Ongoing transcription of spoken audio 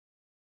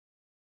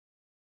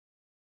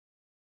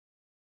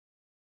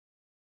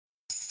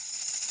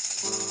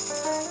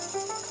The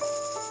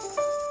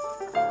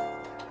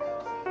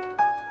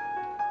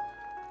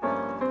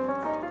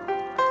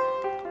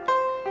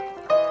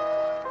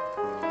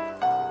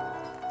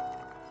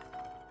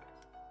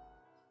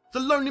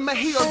Lonely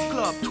Mojitos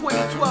Club,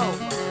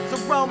 2012.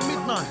 It's around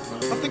midnight.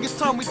 I think it's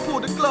time we pour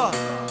the glove.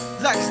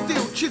 Zach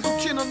Steele, Chisel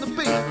Chin on the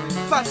beat.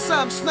 Fat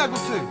Sam,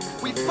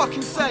 Snaggletooth. We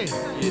fucking saying?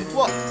 Yeah.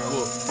 What?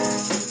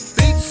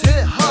 Beats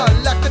hit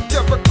hard like a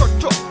Jericho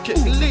drop kick.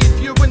 Leave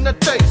you in the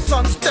day,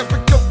 son.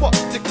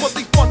 Stereoptic. What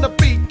these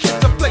wannabe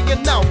kids are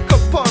playing now.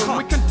 Capone.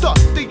 We conduct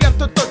the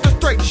antidote to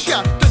straight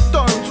shot the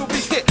domes. We'll be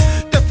hit.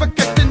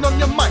 Defecating on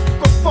your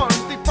microphones.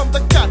 Deep from the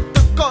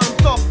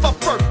catacombs of our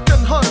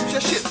broken homes. Your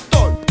shit's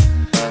dope.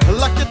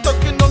 Like you're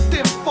talking on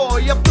tin foil,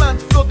 your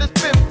plans floor this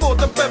bin for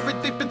the very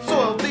deep in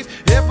soil. These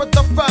here are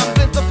the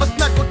ramblings of a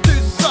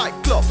Snaggletooth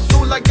Cyclops.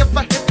 All I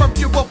ever hear from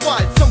you are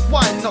whites and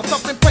wine knots.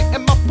 I've been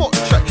painting my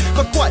portrait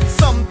for quite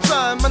some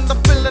time, and the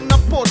feeling I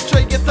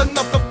portray is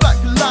another black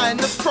line.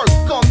 A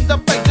stroke on the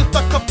pages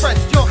like I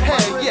press your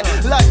hair. Yeah,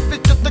 life is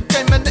just a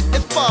game and it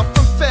is far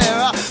from fair.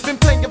 I've been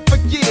playing it for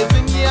years,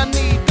 and yeah, I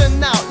need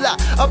an outlet.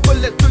 A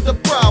bullet through the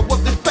brow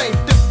of this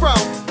painted frown.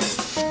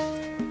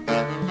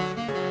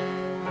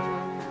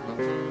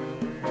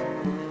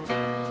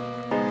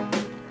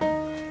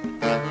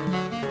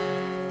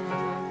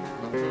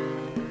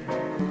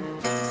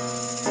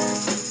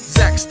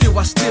 Still,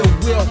 I still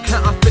will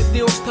counterfeit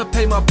deals to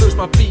pay my bills,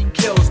 my beat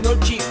kills. No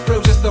cheap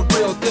thrills, it's the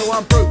real deal.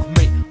 I'm broke,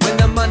 mate. When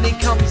the money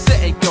comes, it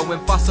ain't going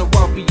fast, so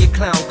I'll be a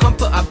clown. Come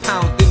put a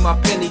pound in my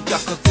penny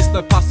just cause it's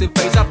no passing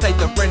phase. I played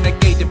the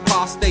renegade in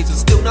past days and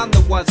still none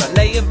the wiser.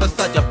 Laying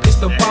beside your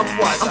pistol bum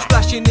wiser. I'm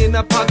splashing in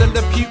a puddle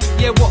of puke.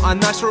 Yeah, what a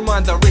nice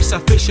reminder, it's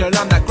official.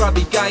 I'm that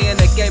grubby guy in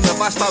a game of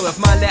I start with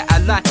my letter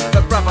lie.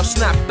 But brother,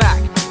 snap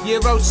back. Yeah,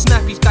 old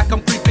Snappy's back,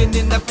 I'm creeping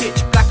in the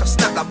pitch black. I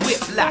snap like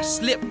whiplash,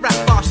 slip rap,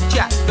 fast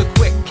jack, the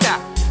quick cap.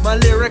 My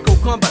lyrical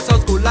combat's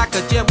old school like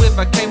a gem with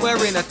a cane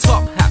wearing a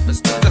top hat. But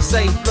still the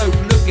same bloke,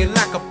 looking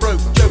like a broke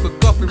joke. A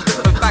goblin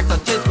ripping bags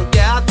of gents, but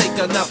yeah, I'll take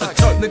another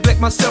toke.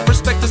 Neglect my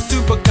self-respect to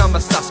soon become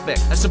a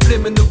suspect. A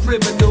subliminal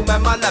criminal,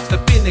 man, my life's the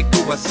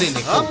pinnacle, a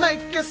cynical. I'll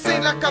make it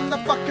seem like I'm the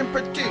fucking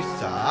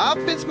producer.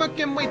 I've been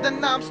smoking weed and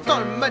now I'm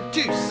stone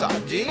Medusa.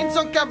 Jeans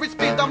on carry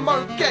speed, I'm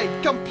okay.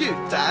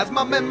 Computer, as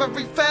my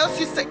memory fails,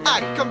 you say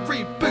I can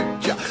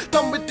reboot ya.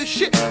 Done with this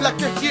shit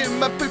like a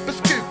human pooper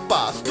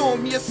scooper.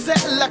 Storm your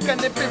set like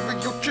an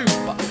imperial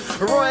trooper.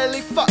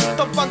 Royally fucked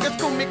up, fungus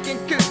call me King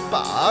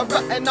Cooper.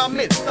 Right in our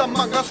midst,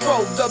 among us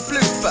roll the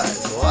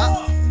bloopers.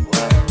 What?